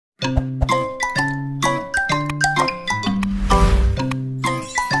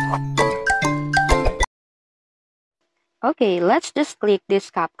Okay, let's just click this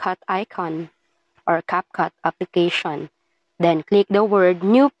CapCut icon or CapCut application. Then click the word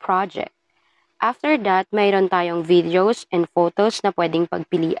New Project. After that, mayroon tayong videos and photos na pwedeng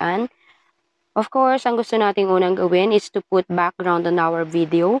pagpilian. Of course, ang gusto nating unang gawin is to put background on our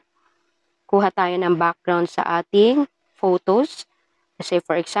video. Kuha tayo ng background sa ating photos. Say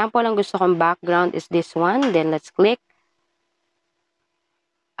for example, ang gusto kong background is this one. Then let's click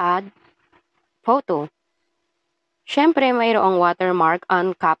Add Photo. Siyempre, mayroong watermark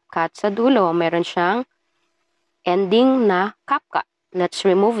on CapCut sa dulo. Meron siyang ending na CapCut. Let's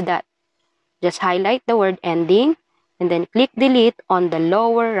remove that. Just highlight the word ending and then click delete on the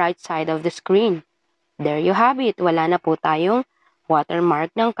lower right side of the screen. There you have it. Wala na po tayong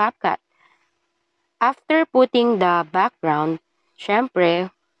watermark ng CapCut. After putting the background,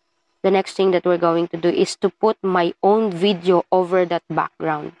 syempre, the next thing that we're going to do is to put my own video over that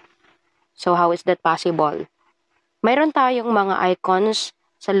background. So how is that possible? Mayroon tayong mga icons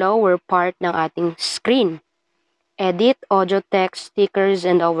sa lower part ng ating screen. Edit, audio, text, stickers,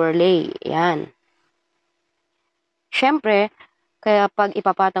 and overlay. Yan. Siyempre, kaya pag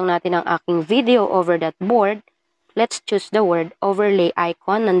ipapatong natin ang aking video over that board, let's choose the word overlay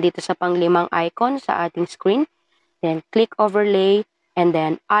icon. Nandito sa panglimang icon sa ating screen. Then click overlay and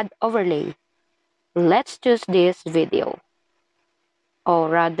then add overlay. Let's choose this video. Or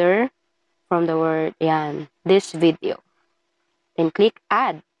rather, from the word, yan, this video. Then click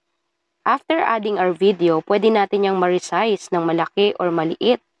add. After adding our video, pwede natin yung ma-resize ng malaki or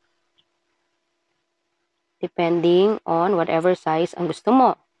maliit. Depending on whatever size ang gusto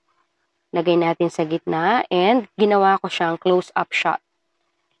mo. Lagay natin sa gitna and ginawa ko siyang close-up shot.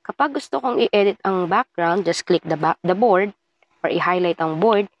 Kapag gusto kong i-edit ang background, just click the board or i-highlight ang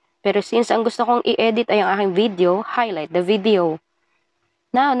board. Pero since ang gusto kong i-edit ay ang aking video, highlight the video.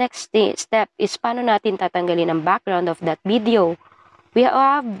 Now, next step is paano natin tatanggalin ang background of that video. We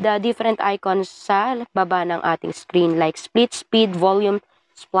have the different icons sa baba ng ating screen like split, speed, volume,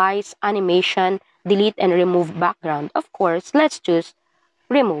 splice, animation, delete, and remove background. Of course, let's choose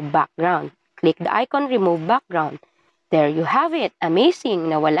remove background. Click the icon remove background. There you have it.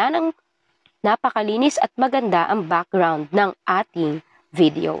 Amazing na wala nang napakalinis at maganda ang background ng ating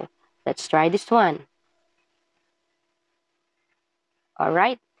video. Let's try this one.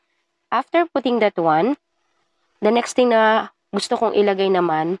 Alright. After putting that one, the next thing na gusto kong ilagay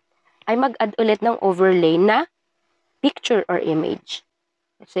naman ay mag-add ulit ng overlay na picture or image.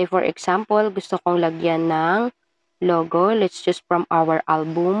 Let's say for example, gusto kong lagyan ng logo. Let's choose from our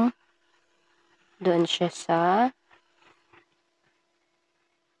album. Doon siya sa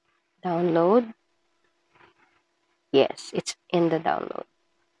download. Yes, it's in the download.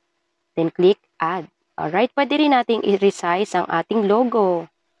 Then click add. Alright, pwede rin nating i-resize ang ating logo.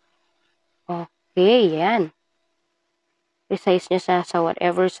 Okay, yan. Resize niya sa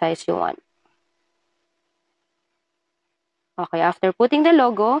whatever size you want. Okay, after putting the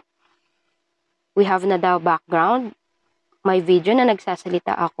logo, we have na daw background. My video na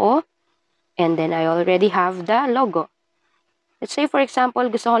nagsasalita ako. And then I already have the logo. Let's say for example,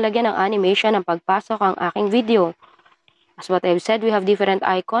 gusto kong lagyan ng animation ng pagpasok ang aking video. As what I've said, we have different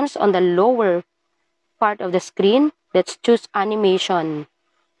icons on the lower part of the screen. Let's choose animation.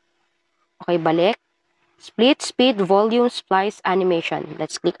 Okay, balik. Split, speed, volume, splice, animation.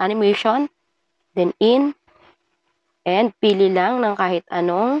 Let's click animation. Then in. And pili lang ng kahit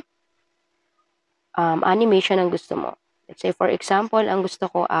anong animation ang gusto mo. Let's say for example, ang gusto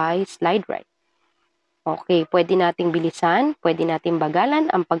ko ay slide right. Okay, pwede nating bilisan, pwede nating bagalan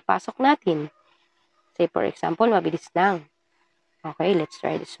ang pagpasok natin. Say for example, mabilis lang. Okay, let's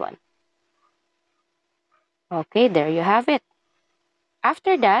try this one. Okay, there you have it.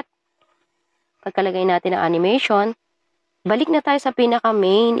 After that, pagkalagay natin ng animation, balik na tayo sa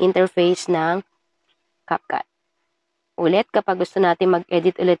pinaka-main interface ng CapCut. Ulit, kapag gusto natin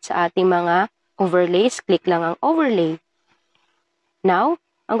mag-edit ulit sa ating mga overlays, click lang ang overlay. Now,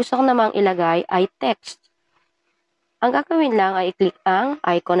 ang gusto ko namang ilagay ay text. Ang gagawin lang ay i-click ang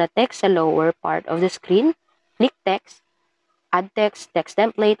icon na text sa lower part of the screen. Click text, add text, text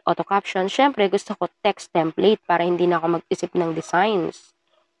template, auto caption. Siyempre, gusto ko text template para hindi na ako mag-isip ng designs.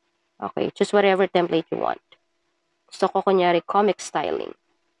 Okay, choose whatever template you want. Gusto ko kunyari comic styling.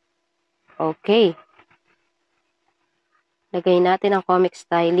 Okay. Lagay natin ang comic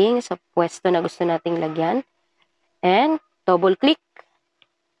styling sa pwesto na gusto nating lagyan. And double click.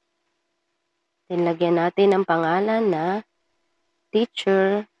 Then lagyan natin ang pangalan na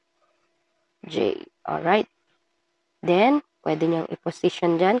Teacher J. Alright. Then, pwede niyang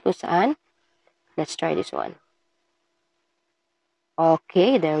i-position dyan kung saan. Let's try this one.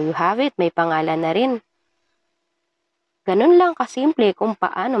 Okay, there you have it. May pangalan na rin. Ganun lang kasimple kung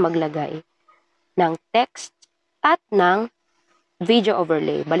paano maglagay ng text at ng video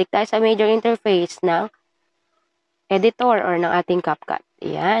overlay. Balik tayo sa major interface ng editor or ng ating CapCut.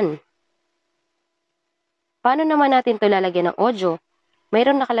 Ayan. Paano naman natin ito lalagyan ng audio?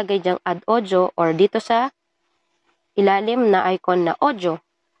 Mayroon nakalagay dyang add audio or dito sa ilalim na icon na audio.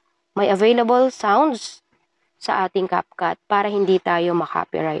 May available sounds sa ating CapCut para hindi tayo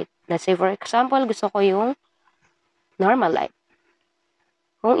makopyright. Let's say for example, gusto ko yung normal light.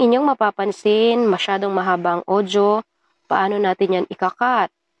 Kung inyong mapapansin, masyadong mahabang audio, paano natin yan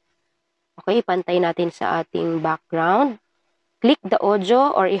ikakat? Okay, pantay natin sa ating background. Click the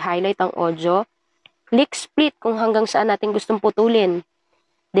audio or i-highlight ang audio. Click split kung hanggang saan natin gustong putulin.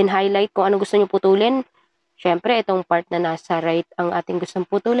 Then highlight kung ano gusto nyo putulin. Syempre, itong part na nasa right ang ating gustong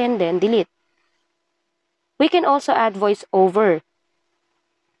putulin. Then delete. We can also add voice over.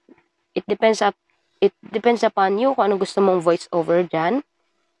 It depends upon you kung ano gusto mong voice over dyan.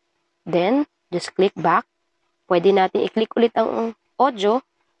 Then, just click back. Pwede natin i-click ulit ang audio.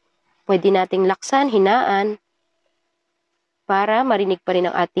 Pwede nating laksan, hinaan, para marinig pa rin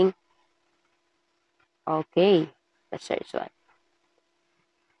ang ating. Okay. Let's search one.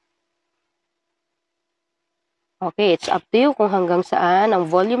 Okay, it's up to you kung hanggang saan ang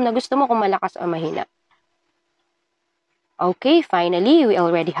volume na gusto mo, kung malakas o mahina. Okay, finally, we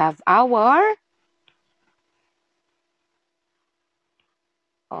already have our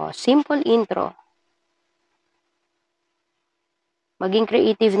simple intro. Maging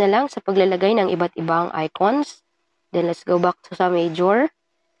creative na lang sa paglalagay ng iba't ibang icons. Then, let's go back to sa major.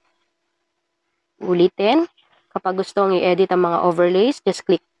 Ulitin. Kapag gusto nyo i-edit ang mga overlays, just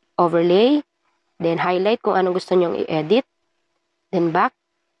click overlay. Then, highlight kung anong gusto nyong i-edit. Then, back.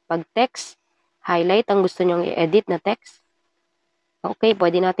 Pag text, highlight ang gusto nyong i-edit na text. Okay,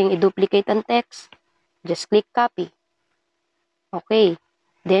 pwede nating i-duplicate ang text. Just click copy. Okay.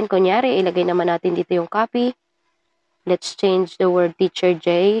 Then, kunyari, ilagay naman natin dito yung copy. Let's change the word teacher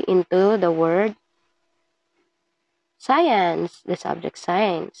J into the word science. The subject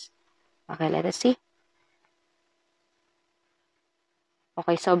science. Okay, let us see.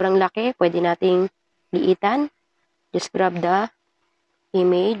 Okay, sobrang laki. Pwede nating liitan. Just grab the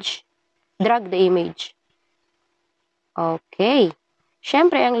image. Drag the image. Okay.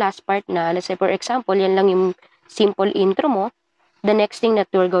 Siyempre, ang last part na, let's say for example, yan lang yung simple intro mo. The next thing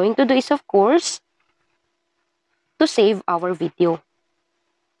that we're going to do is, of course, to save our video.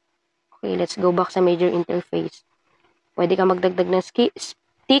 Okay, let's go back sa major interface. Pwede ka magdagdag ng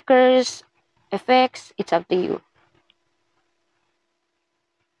stickers, effects, it's up to you.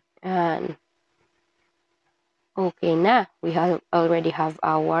 And okay na, we already have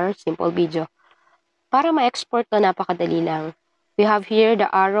our simple video. Para ma-export to, napakadali lang. We have here the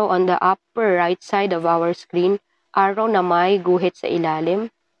arrow on the upper right side of our screen. Arrow na may guhit sa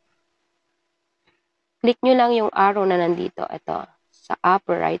ilalim. Click nyo lang yung arrow na nandito. Ito, sa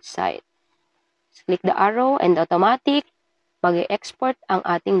upper right side. Click the arrow and automatic, mag-export ang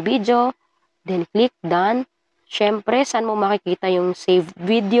ating video. Then click done. Siyempre, saan mo makikita yung saved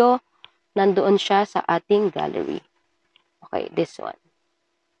video? Nandoon siya sa ating gallery. Okay, this one.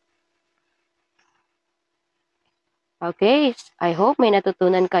 Okay, I hope may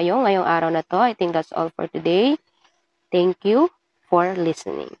natutunan kayo ngayong araw na to. I think that's all for today. Thank you for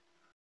listening.